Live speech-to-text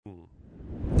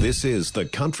This is the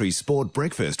Country Sport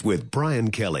Breakfast with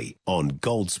Bryan Kelly on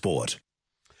Gold Sport.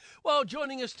 Well,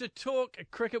 joining us to talk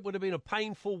cricket would have been a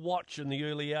painful watch in the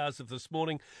early hours of this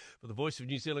morning for the voice of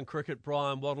New Zealand cricket,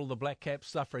 Bryan Waddle, the Black Caps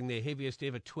suffering their heaviest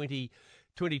ever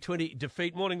 2020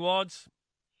 defeat. Morning, Wads.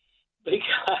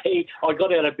 BK, I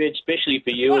got out of bed specially for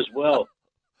you as well.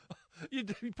 You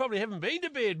probably haven't been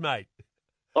to bed, mate.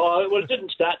 Oh, well, it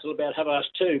didn't start till about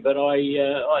 2:30, but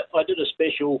I did a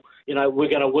special, we're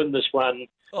going to win this one,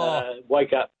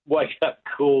 wake up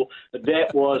call.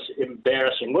 That was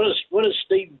embarrassing. What does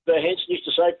Steve Hansen used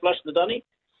to say, flush the dunny?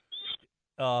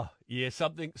 Oh, yeah,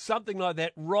 something like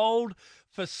that. Rolled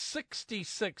for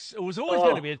 66. It was always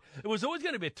going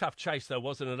to be a tough chase, though,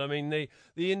 wasn't it? I mean,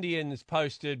 the Indians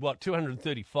posted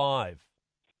 235.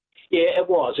 Yeah, it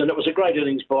was, and it was a great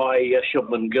innings by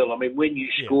Shubman Gill. I mean, when you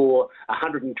score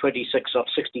 126 off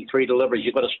 63 deliveries,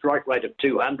 you've got a strike rate of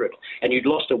 200, and you'd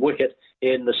lost a wicket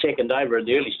in the second over, in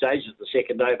the early stages of the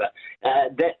second over.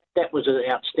 That was an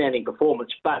outstanding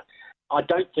performance, but I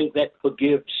don't think that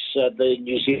forgives the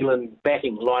New Zealand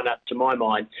batting lineup, to my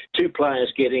mind. Two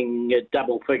players getting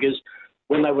double figures.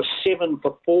 When they were 7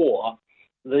 for 4,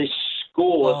 the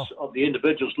scores of the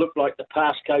individuals looked like the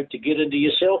passcode to get into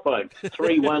your cell phone,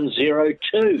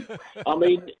 3102. I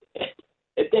mean,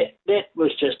 that was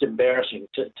just embarrassing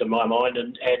to my mind.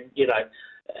 And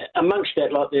amongst that,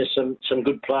 there's some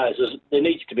good players. There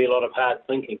needs to be a lot of hard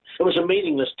thinking. It was a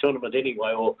meaningless tournament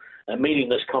anyway, or a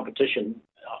meaningless competition.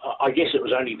 I guess it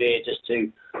was only there just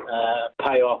to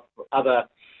pay off other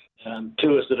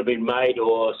tours that have been made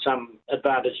or some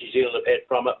advantage New Zealand have had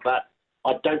from it, but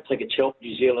I don't think it's helped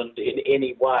New Zealand in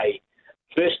any way.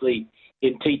 Firstly,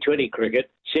 in T20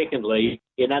 cricket. Secondly,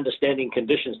 in understanding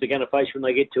conditions they're going to face when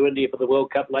they get to India for the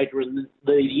World Cup later in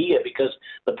the year, because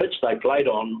the pitch they played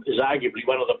on is arguably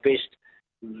one of the best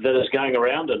that is going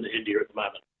around in India at the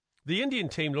moment. The Indian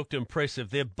team looked impressive.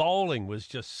 Their bowling was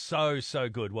just so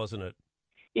good, wasn't it?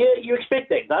 Yeah, you expect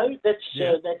that, though. That's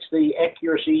the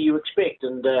accuracy you expect,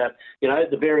 and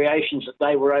the variations that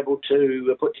they were able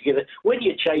to put together. When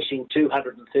you're chasing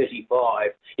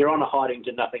 235, you're on a hiding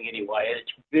to nothing anyway, and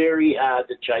it's very hard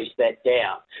to chase that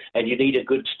down, and you need a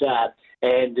good start.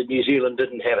 And New Zealand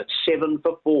didn't have it. 7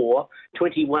 for 4,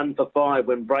 21 for 5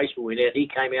 when Bracewell went out. He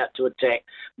came out to attack,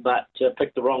 but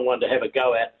picked the wrong one to have a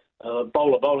go at.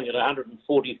 Bowler bowling at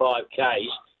 145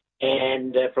 Ks,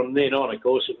 and from then on, of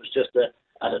course, it was just a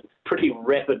pretty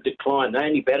rapid decline. They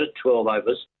only batted 12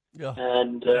 overs,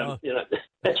 and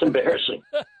that's embarrassing.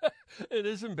 It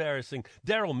is embarrassing.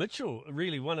 Daryl Mitchell,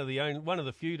 really one of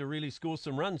the few to really score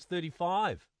some runs,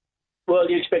 35. Well,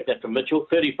 you expect that from Mitchell,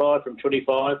 35 from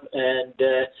 25, and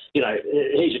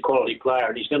he's a quality player,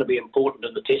 and he's going to be important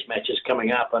in the Test matches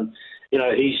coming up. And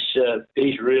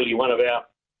he's really one of our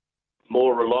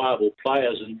more reliable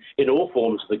players in all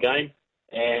forms of the game.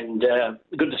 And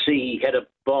good to see he had a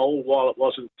bowl while it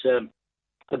wasn't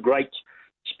a great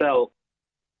spell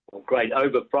or great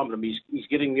over from him. He's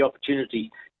getting the opportunity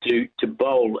to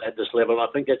bowl at this level. And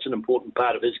I think that's an important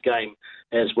part of his game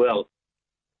as well.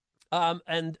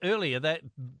 And earlier, that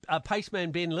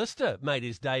paceman Ben Lister made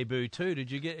his debut too.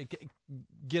 Did you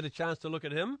get a chance to look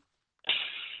at him?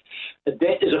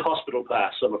 That is a hospital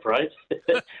pass, I'm afraid.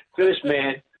 First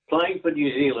man playing for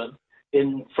New Zealand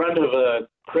in front of a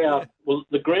crowd. Well,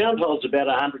 the ground holds about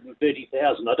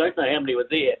 130,000. I don't know how many were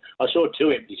there. I saw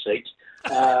 2 empty seats.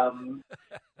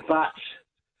 But,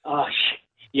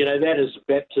 that is a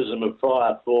baptism of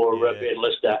fire for Ben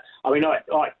Lister. I mean,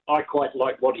 I quite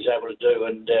like what he's able to do,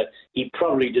 and he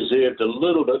probably deserved a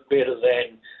little bit better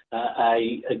than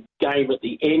a game at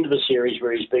the end of a series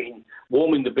where he's been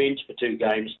warming the bench for 2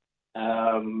 games.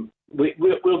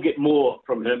 We'll get more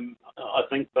from him, I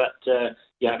think, but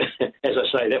as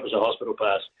I say, that was a hospital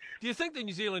pass. Do you think the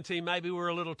New Zealand team maybe were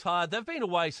a little tired? They've been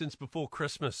away since before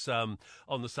Christmas on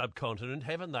the subcontinent,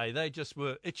 haven't they? They just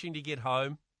were itching to get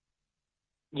home.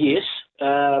 Yes,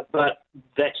 but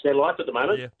that's their life at the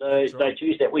moment. Yeah, they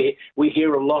choose that. We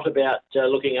hear a lot about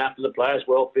looking after the players'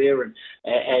 welfare and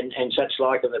such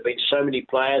like, and there have been so many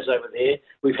players over there.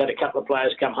 We've had a couple of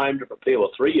players come home to prepare, or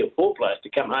 3 or 4 players to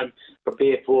come home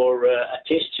prepare for a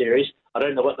test series. I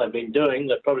don't know what they've been doing.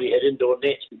 They've probably had indoor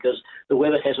nets because the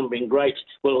weather hasn't been great.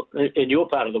 Well, in your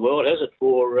part of the world, has it,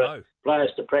 for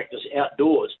players to practice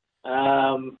outdoors?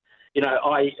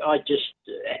 I just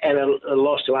am at a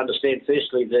loss to understand,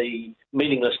 firstly, the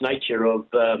meaningless nature of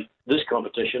this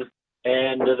competition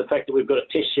and the fact that we've got a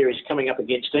test series coming up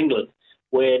against England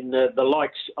when the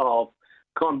likes of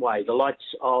Conway, the likes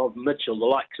of Mitchell, the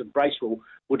likes of Bracewell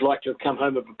would like to have come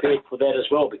home and prepared for that as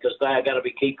well, because they are going to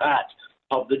be key parts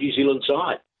of the New Zealand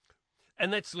side.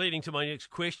 And that's leading to my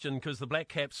next question, because the Black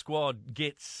Cap squad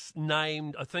gets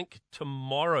named, I think,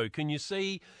 tomorrow. Can you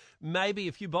see maybe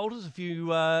a few bolters, a few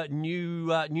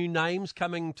new names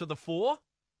coming to the fore?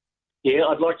 Yeah,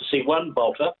 I'd like to see one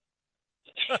bolter.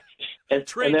 And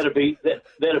that'd be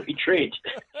Trent.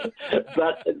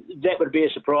 But that would be a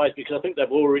surprise, because I think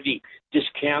they've already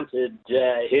discounted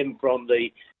him from the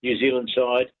New Zealand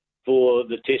side for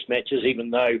the test matches,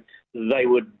 even though they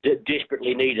would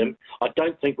desperately need him. I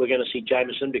don't think we're going to see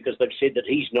Jameson, because they've said that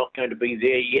he's not going to be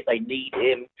there yet. They need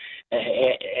him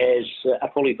as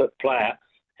a fully fit player.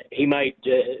 He made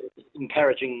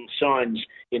encouraging signs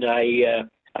in a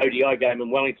ODI game in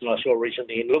Wellington I saw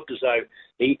recently, and looked as though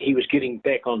he was getting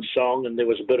back on song, and there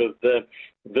was a bit of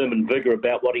vim and vigour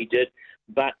about what he did.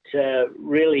 But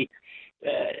really,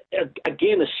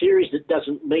 again, a series that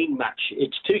doesn't mean much.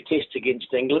 It's 2 tests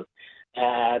against England.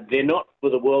 They're not for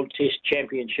the World Test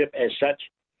Championship as such,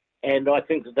 and I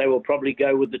think that they will probably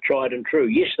go with the tried and true.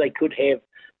 Yes, they could have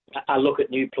a look at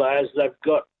new players. They've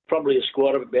got probably a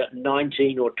squad of about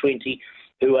 19 or 20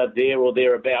 who are there or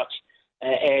thereabouts,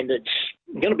 and it's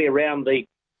going to be around the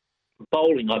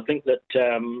bowling. I think that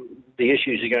the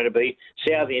issues are going to be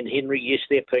Southey and Henry. Yes,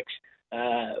 they're picks.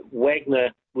 Wagner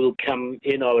will come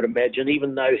in, I would imagine,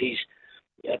 even though he's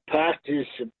past his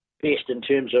best in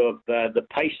terms of the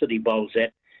pace that he bowls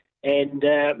at. And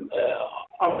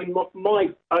I mean, my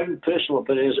own personal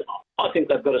opinion is I think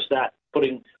they've got to start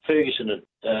putting Ferguson in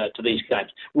to these games.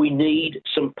 We need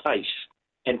some pace,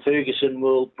 and Ferguson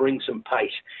will bring some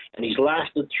pace. And he's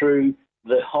lasted through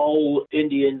the whole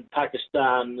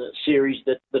Indian-Pakistan series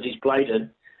that he's played in.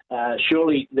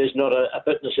 Surely there's not a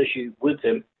fitness issue with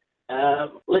him.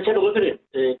 Let's have a look at him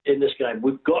in this game.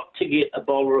 We've got to get a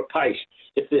bowler of pace.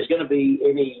 If there's going to be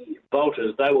any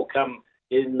bolters, they will come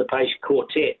in the pace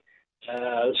quartet.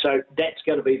 So that's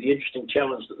going to be the interesting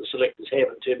challenge that the selectors have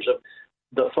in terms of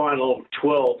the final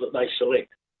 12 that they select.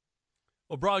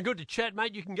 Well, Bryan, good to chat,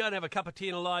 mate. You can go and have a cup of tea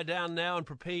and lie down now and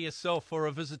prepare yourself for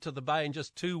a visit to the Bay in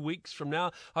just 2 weeks from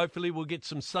now. Hopefully we'll get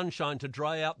some sunshine to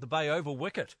dry out the Bay Oval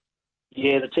wicket.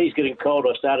 Yeah, the tea's getting cold.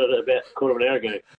 I started it about a quarter of an hour ago.